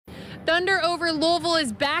Thunder Over Louisville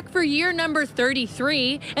is back for year number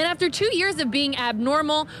 33. And after 2 years of being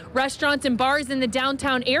abnormal, restaurants and bars in the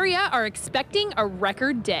downtown area are expecting a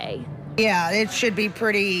record day. Yeah, it should be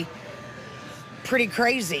pretty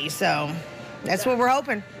crazy. So that's what we're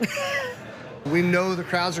hoping. We know the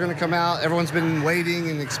crowds are going to come out. Everyone's been waiting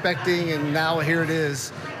and expecting, and now here it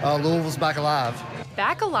is. Louisville's back alive.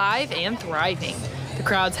 Back alive and thriving. The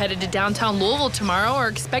crowds headed to downtown Louisville tomorrow are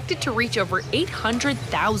expected to reach over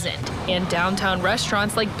 800,000. And downtown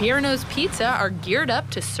restaurants like Bearnos Pizza are geared up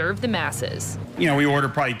to serve the masses. You know, we order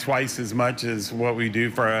probably twice as much as what we do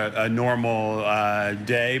for a normal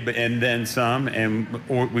day, and then some. And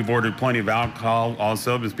we've ordered plenty of alcohol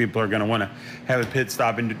also, because people are going to want to have a pit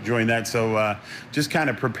stop and join that. So just kind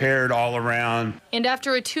of prepared all around. And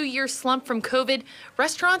after a 2-year slump from COVID,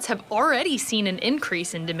 restaurants have already seen an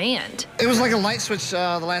increase in demand. It was like a light switch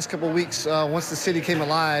the last couple of weeks once the city came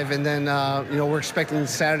alive, and then you know, we're expecting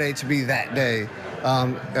Saturday to be that day,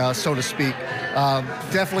 so to speak.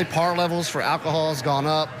 Definitely par levels for alcohol has gone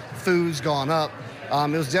up, food's gone up.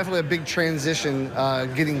 It was definitely a big transition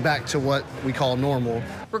getting back to what we call normal.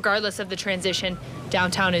 Regardless of the transition,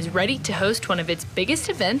 downtown is ready to host one of its biggest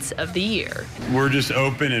events of the year. We're just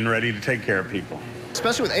open and ready to take care of people.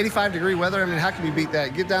 Especially with 85-degree weather, I mean, how can you beat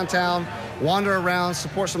that? Get downtown, wander around,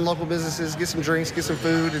 support some local businesses, get some drinks, get some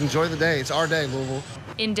food, enjoy the day. It's our day, Louisville.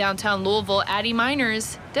 In downtown Louisville, Addie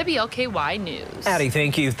Miners, WLKY News. Addie,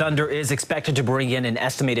 thank you. Thunder is expected to bring in an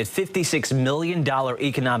estimated $56 million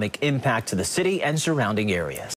economic impact to the city and surrounding areas.